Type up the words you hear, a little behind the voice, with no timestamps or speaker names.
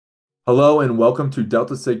Hello and welcome to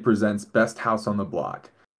Delta Sig Presents Best House on the Block.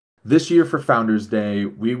 This year for Founders Day,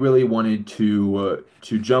 we really wanted to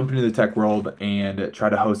jump into the tech world and try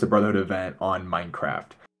to host a Brotherhood event on Minecraft.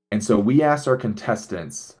 And so we asked our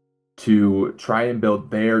contestants to try and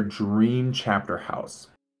build their dream chapter house.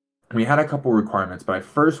 We had a couple requirements, but I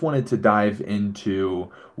first wanted to dive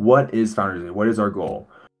into what is Founders Day? What is our goal?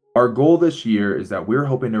 Our goal this year is that we're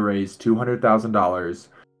hoping to raise $200,000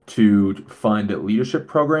 to fund leadership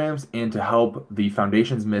programs and to help the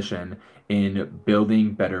foundation's mission in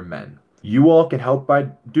building better men. You all can help by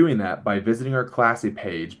doing that by visiting our Classy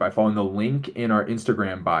page, by following the link in our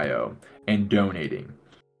Instagram bio, and donating.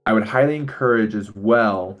 I would highly encourage as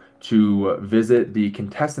well to visit the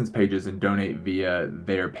contestants' pages and donate via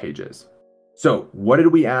their pages. So, what did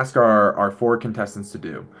we ask our four contestants to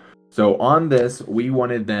do? So on this, we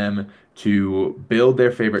wanted them to build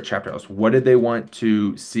their favorite chapter house. What did they want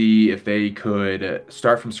to see if they could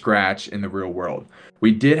start from scratch in the real world?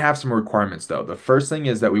 We did have some requirements though. The first thing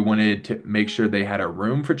is that we wanted to make sure they had a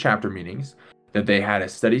room for chapter meetings, that they had a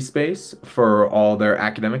study space for all their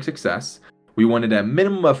academic success. We wanted a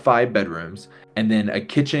minimum of 5 bedrooms and then a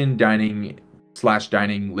kitchen, dining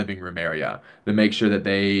living room area to make sure that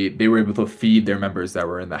they were able to feed their members that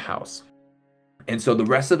were in the house. And so the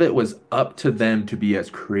rest of it was up to them to be as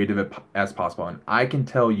creative as possible. And I can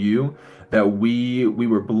tell you that we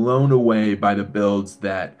were blown away by the builds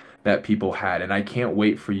that people had. And I can't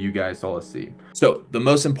wait for you guys all to see. So the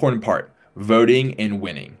most important part, voting and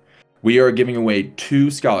winning. We are giving away 2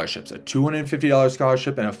 scholarships, a $250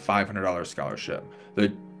 scholarship and a $500 scholarship.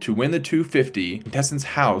 To win the $250, contestant's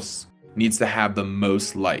house needs to have the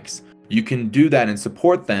most likes. You can do that and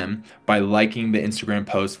support them by liking the Instagram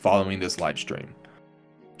post following this live stream.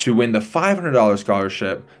 To win the $500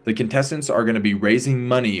 scholarship, the contestants are going to be raising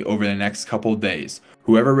money over the next couple days.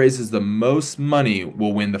 Whoever raises the most money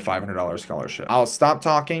will win the $500 scholarship. I'll stop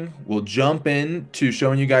talking. We'll jump in to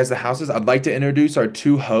showing you guys the houses. I'd like to introduce our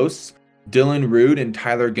 2 hosts, Dylan Rude and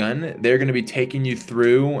Tyler Gunn. They're going to be taking you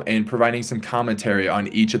through and providing some commentary on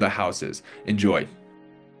each of the houses. Enjoy.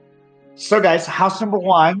 So guys, house number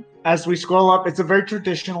 1, as we scroll up, it's a very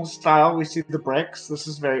traditional style. We see the bricks. This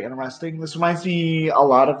is very interesting. This reminds me a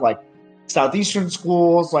lot of like Southeastern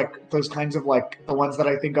schools, like those kinds of like the ones that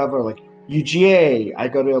I think of are like UGA. I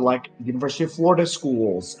go to like University of Florida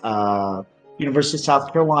schools, University of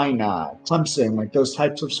South Carolina, Clemson, like those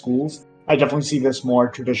types of schools. I definitely see this more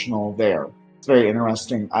traditional there. It's very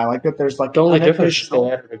interesting. I like that there's like the only difference is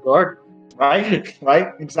they added a garden. Right,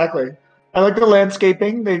 right, exactly. I like the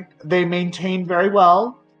landscaping. They maintain very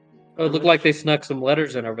well. Oh, it looked like they snuck some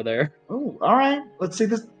letters in over there. Oh, all right. Let's see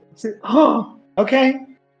this. Let's see. Oh, okay.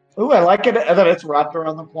 Oh, I like it that it's wrapped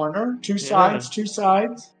around the corner. 2 sides, 2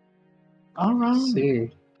 sides. All right. Let's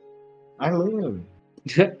see. I live.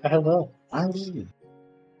 I love. I live.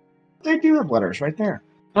 They do have letters right there.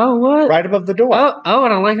 Oh, what? Right above the door. Oh,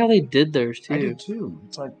 and I like how they did theirs too. I do too.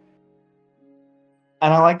 It's like,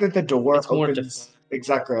 and I like that the door opens.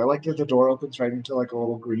 Exactly. I like that the door opens right into like a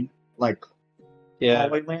little green, like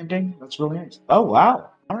hallway landing. That's really nice. Oh,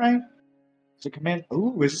 wow. All right. So come in.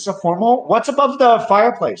 Ooh, is this a formal? What's above the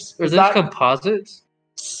fireplace? Is this composites?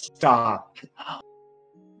 Stop.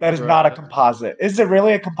 That is not a composite. Is it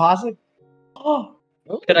really a composite? Oh.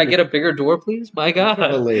 Could I get a bigger door, please? My God.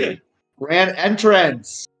 Really? Grand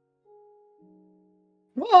entrance.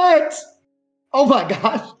 What? Oh my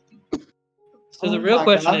God. So the real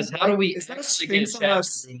question is, how do we actually get chapter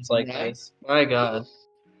rooms like this? My God.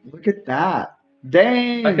 Look at that.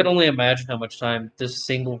 Dang. I can only imagine how much time this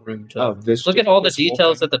single room took. Oh, look at all the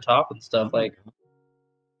details at the top and stuff, like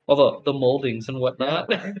all the moldings and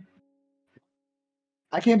whatnot.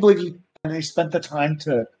 I can't believe they spent the time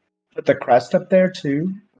to put the crest up there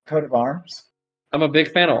too. Coat of arms. I'm a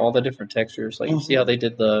big fan of all the different textures. Like, you see how they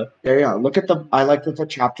did the... Yeah. Look at I like that the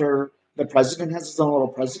chapter... The president has his own little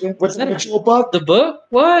president. What's that actual book? The book?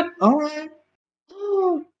 What? All right.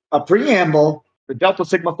 Oh. A preamble. The Delta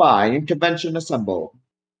Sigma Phi in convention assemble.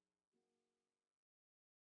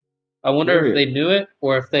 I wonder if they knew it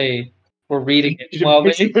or if they were reading it while they...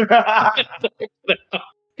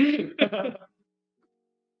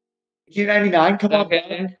 1999, come on.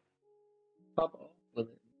 Okay.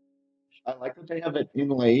 I like that they have it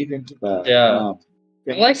inlaid into the... Yeah.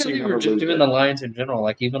 I like how they were just doing the lines in general,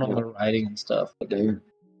 like even all the writing and stuff.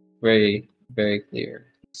 Very, very clear.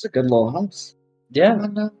 It's a good little house. Yeah.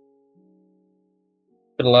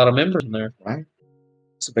 Put a lot of members in there. Right.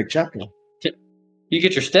 It's a big chapter. You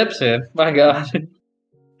get your steps in. My God.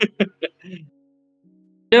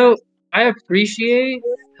 I appreciate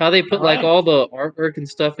how they put like all the artwork and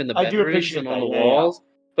stuff in the bedrooms and on the walls,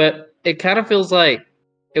 but it kind of feels like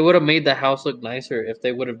It would have made the house look nicer if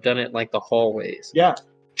they would have done it like the hallways. Yeah.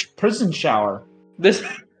 Prison shower. This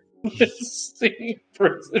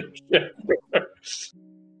prison shower.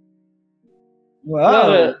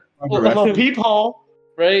 Wow. A little peephole.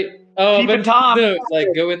 Right? Oh, Peeping Tom. No, like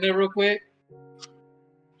go in there real quick.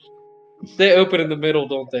 They open in the middle,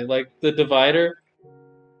 don't they? Like the divider.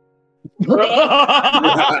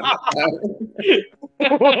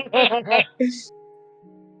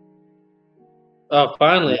 Oh,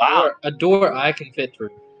 finally, Wow. a door I can fit through.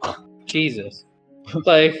 Jesus.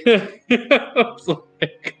 Like,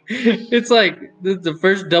 it's like the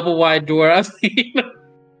first double wide door I've seen.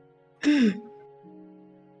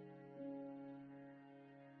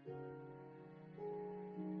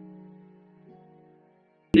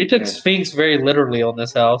 They took Sphinx very literally on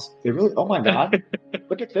this house. They really? Oh my god!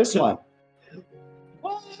 Look at this one.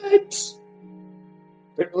 What?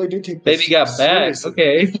 They really do take this Baby got back. seriously.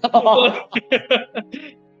 Okay.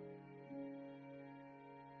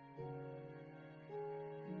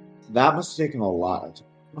 That must have taken a lot of time.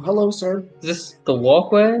 Oh, hello, sir. Is this the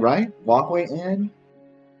walkway? Right? Walkway in.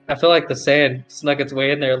 I feel like the sand snuck its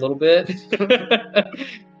way in there a little bit.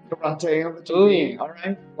 Karate on the TV. All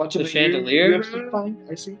right. Watching The chandelier? UFC fight.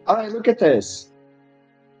 I see. All right, look at this.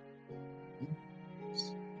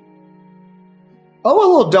 Oh, a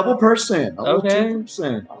little double person. A little Okay.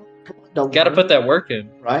 2%. Oh, come on, double Gotta put that work in.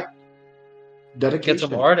 right? Dedication. Get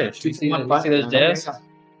some artists. You see, those desks?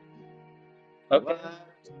 Okay.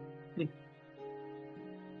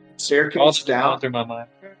 Staircase All the down. down through my mind.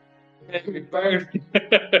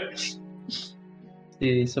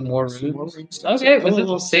 See some more rooms. Okay, was this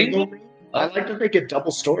a single? I like that they get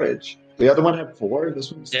double storage. The other one had 4.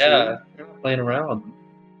 This one's 2. Yeah, they're not playing around.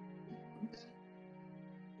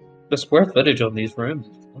 The square footage on these rooms.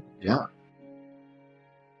 Yeah.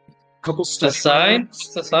 Couple A stuff. sign?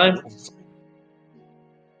 What's the sign?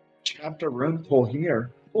 Chapter room pull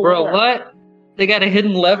here. Bro, what? They got a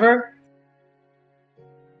hidden lever?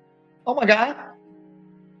 Oh my god.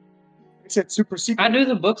 It said super secret. I knew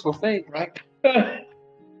the books were fake. Right?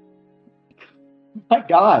 My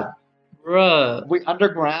god. Bruh. We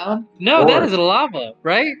underground? No, that Or- is lava,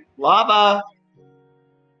 right? Lava.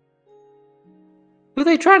 Who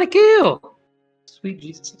they trying to kill? Sweet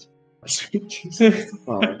Jesus. Sweet Jesus.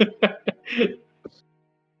 Oh.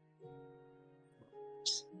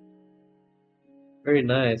 Very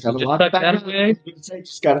nice. Gotta Just lock tuck that that away.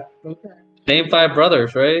 Just gotta. Name 5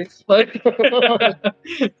 brothers, right? Like,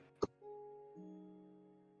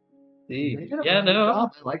 see. Yeah, no. I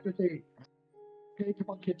like that they. Okay, come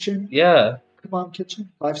on, kitchen. Yeah. Come on, kitchen.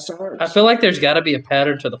 5 stars. I feel like there's got to be a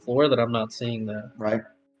pattern to the floor that I'm not seeing there. Right.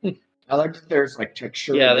 I like that there's like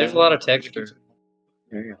texture. Yeah, there's a lot of texture.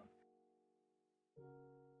 There you go.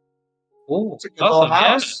 Oh, It's a good little awesome. Yeah.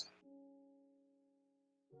 house.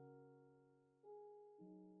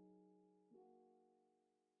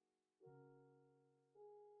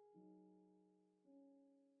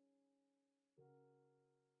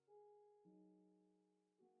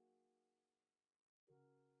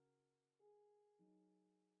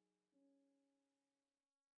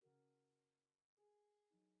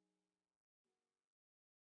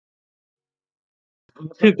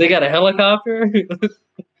 They got a helicopter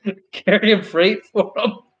carrying freight for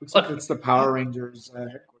them. Looks like it's the Power Rangers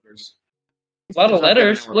headquarters. A lot of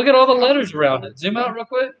letters. Look at all the letters around it. Zoom out real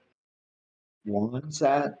quick. 1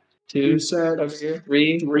 set, 2 2 sets,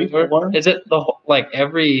 3, 3, 4. 4. Is it the whole, like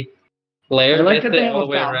every layer I like that that they they have all a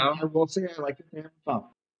the way fountain. around? I will say I like that they have a fountain.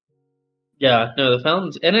 Yeah, no, the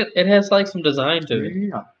fountains, and it has like some design to it.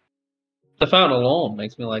 Yeah. The fountain alone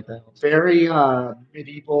makes me like that. Very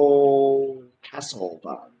medieval castle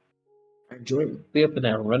vibe. I enjoy it. Be up in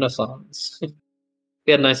that Renaissance.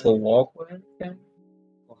 We had a nice little walkway. Yeah.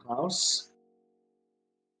 Little house.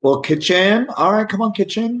 Little kitchen. All right, come on,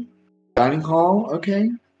 kitchen. Dining hall. Okay.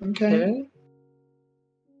 Okay.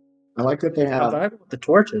 I like that they I have. vibe with the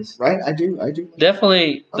torches. Right, I do.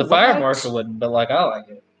 Definitely, the Oh, fire what? marshal wouldn't, but like I like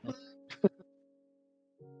it.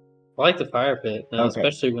 I like the fire pit, Okay.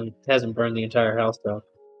 especially when it hasn't burned the entire house down.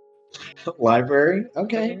 Library.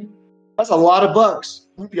 Okay. That's a lot of books.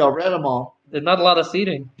 Hope y'all read them all. There's not a lot of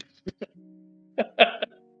seating.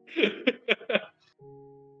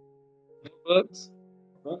 Books.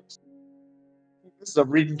 Books. This is a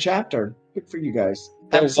reading chapter. Good for you guys.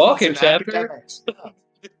 A walking Some chapter. academics.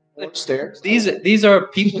 Upstairs. These are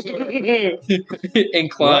people who are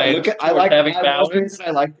inclined Look at, I toward like having I will say balance. that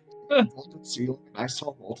I like the vaulted ceiling. Nice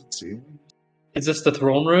tall vaulted ceiling. Is this the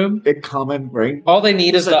throne room? Big common great. All they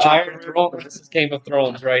need is This is the a Iron chapter. Throne. This is Game of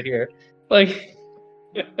Thrones right here. Like,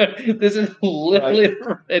 this is literally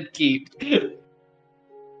the Red Keep.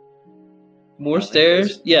 More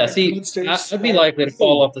stairs? Yeah, see, I'd be likely to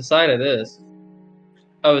fall off the side of this.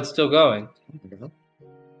 Oh, it's still going.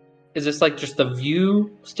 Is this like just the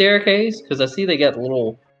view staircase? Because I see they got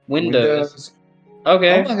little windows.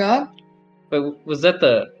 Okay. Oh my god. But was that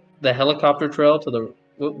the helicopter trail to the...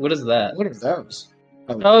 What is that? What are those?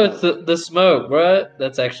 Oh, it's the smoke, bro.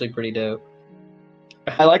 That's actually pretty dope.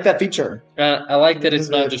 I like that feature. I like that it's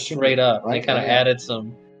not just straight up. Right? They kind of added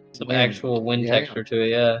some actual wind texture to it,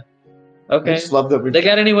 yeah. I Okay. just love that They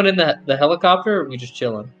got anyone in the helicopter, or are we just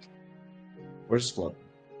chilling? We're just floating.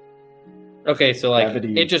 Okay, so like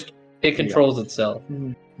Gravity. it controls itself.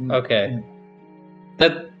 Okay.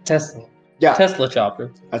 That Tesla. Yeah. Tesla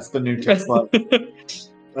chopper. That's the new Tesla.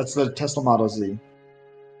 That's the Tesla Model Z.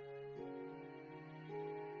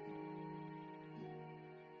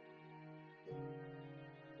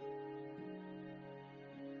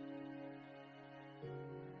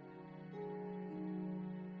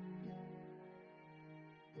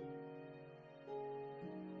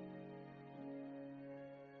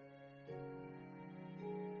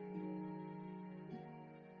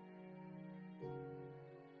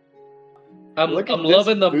 I'm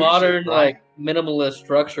loving the modern like minimalist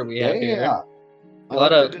structure we have here. Yeah. A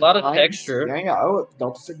lot of texture. Yeah. Oh,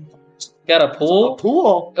 Delta Sigma. Got a pool. A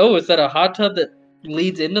pool. Oh, is that a hot tub that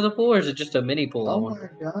leads into the pool, or is it just a mini pool? Oh my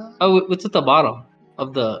god. Oh, what's at the bottom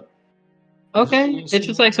of the? Okay, it's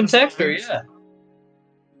just like some texture. Yeah.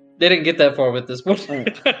 They didn't get that far with this one.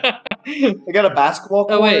 They got a basketball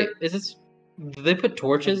court. Oh wait, is this? Do they put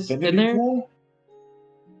torches in there? Pool?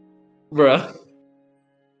 Bruh.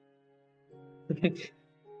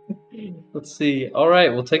 Let's see. All right,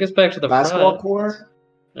 we'll take us back to the basketball front.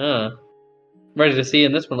 court. Ready to see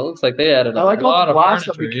in this one. It looks like they added a lot of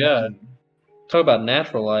furniture. Yeah. Talk about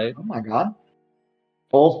natural light. Oh my god.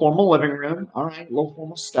 Full formal living room. All right, little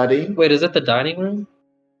formal study. Wait, is that the dining room?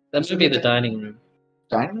 That should be the dining room.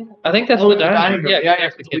 Dining room? I think that's the dining room. Yeah,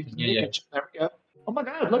 the kitchen. Yeah. There we go. Oh my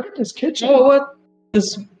god, look at this kitchen. Oh, what?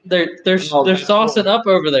 They're saucing up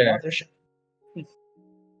over there.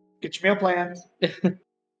 Get your meal plans.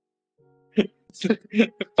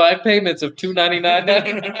 5 payments of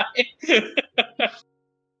 $299.99.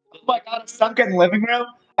 Oh my god, a sunken living room.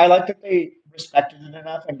 I like that they respected it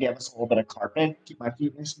enough and gave us a little bit of carpet. Keep my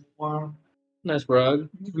feet nice and warm. Nice rug.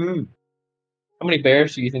 How many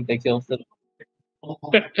bears do you think they killed? This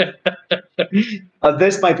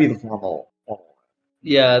might be the formal.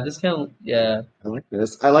 Yeah, this kind of I like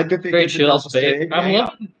this. I like that they very chill space. I'm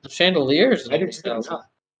loving the chandeliers.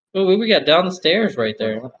 Oh, we got down the stairs right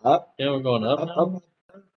there. Up. Yeah, we're going up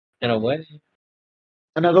and away.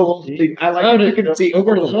 Another little thing. I like that you can see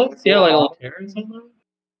overlooks. Yeah, like a little terrace.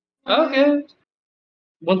 Okay.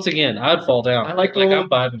 Once again, I'd fall down. I like I'm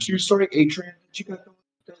vibing. 2-story atrium that you got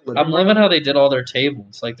going. I'm loving how they did all their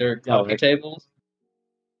tables, like their coffee tables.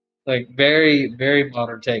 Like very, very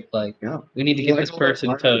modern take. Like we need to get this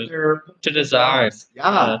person to design.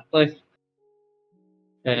 Yeah. Like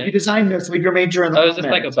you designed this. Leave your major in the. Oh, is this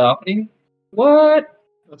like a balcony? What?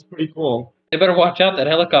 That's pretty cool. They better watch out. That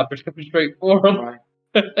helicopter's coming straight for them. Right.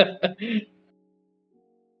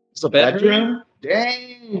 It's a bedroom.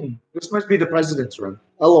 Dang. This must be the president's room.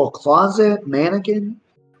 A little closet, mannequin.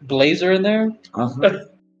 Blazer in there.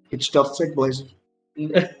 Get yourself a sick blazer.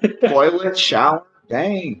 Toilet, shower.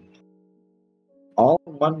 Dang. All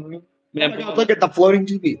in one room. Man, look at the floating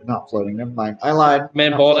TV. Not floating, never mind. I lied.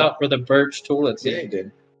 Man balled out for the birch toilets. Yeah, he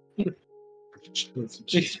did.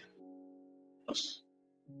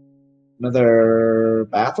 Another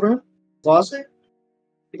bathroom? Closet?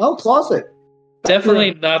 No, closet.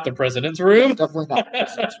 Definitely not the president's room. Definitely not the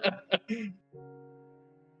president's room.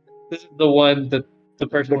 This is the one that the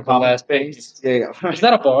person with the last base. Yeah. Is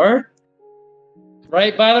that a bar?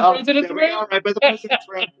 Right by the president's room? Right by the president's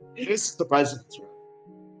room. This is the president's room.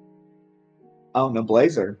 Oh, no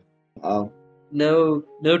blazer. Oh. No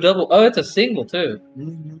double. Oh, it's a single too.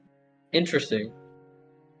 Mm-hmm. Interesting.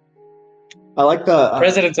 I like the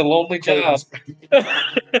president's a lonely job.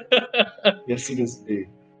 Yes, it is indeed.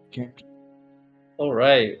 All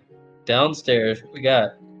right, downstairs we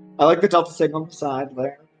got. I like the Delta Sigma on the side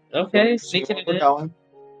there. Okay, sneaking it in. Going.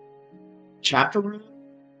 Chapter room.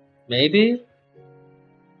 Maybe.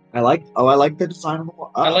 I like the design of the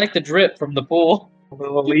wall. I like the drip from the pool. The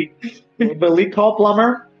elite call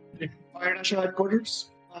plumber. Fire national headquarters.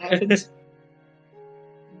 What happens?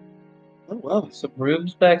 Oh wow, some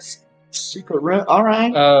rooms back. Secret room. All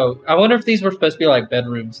right. Oh, I wonder if these were supposed to be like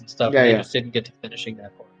bedrooms and stuff. Yeah, they just didn't get to finishing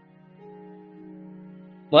that part.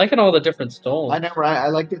 Liking all the different stones. I know, right? I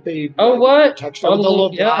like that they. Oh, what? Texture the little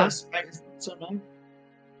glass. Right? Isn't that so nice?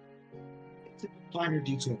 It's a finer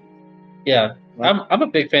detail. Yeah. I'm a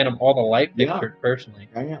big fan of all the light pictures personally.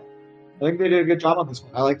 Yeah. I think they did a good job on this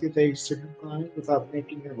one. I like that they simplified without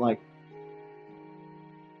making it like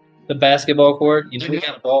the basketball court. You know, we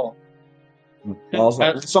got a ball.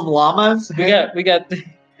 Some llamas. We got we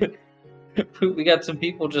got some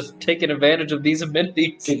people just taking advantage of these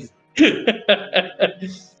amenities.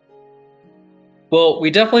 Well,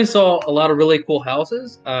 we definitely saw a lot of really cool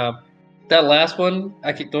houses. That last one,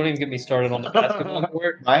 don't even get me started on the basketball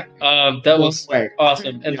court. Right? That was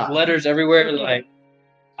awesome, and letters everywhere. Like,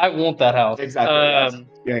 I want that house. Exactly.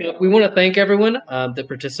 We want to thank everyone that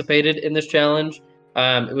participated in this challenge.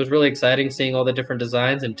 It was really exciting seeing all the different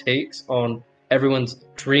designs and takes on everyone's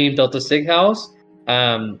dream Delta Sig house.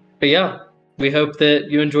 But yeah, we hope that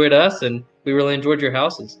you enjoyed us, and we really enjoyed your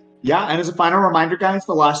houses. Yeah, and as a final reminder, guys,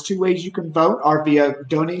 the last 2 ways you can vote are via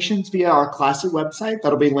donations via our Classy website.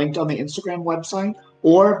 That'll be linked on the Instagram website,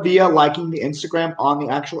 or via liking the Instagram on the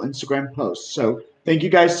actual Instagram post. So thank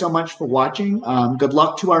you guys so much for watching. Good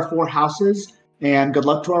luck to our 4 houses, and good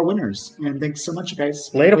luck to our winners. And thanks so much,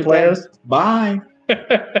 guys. Later, players. Bye.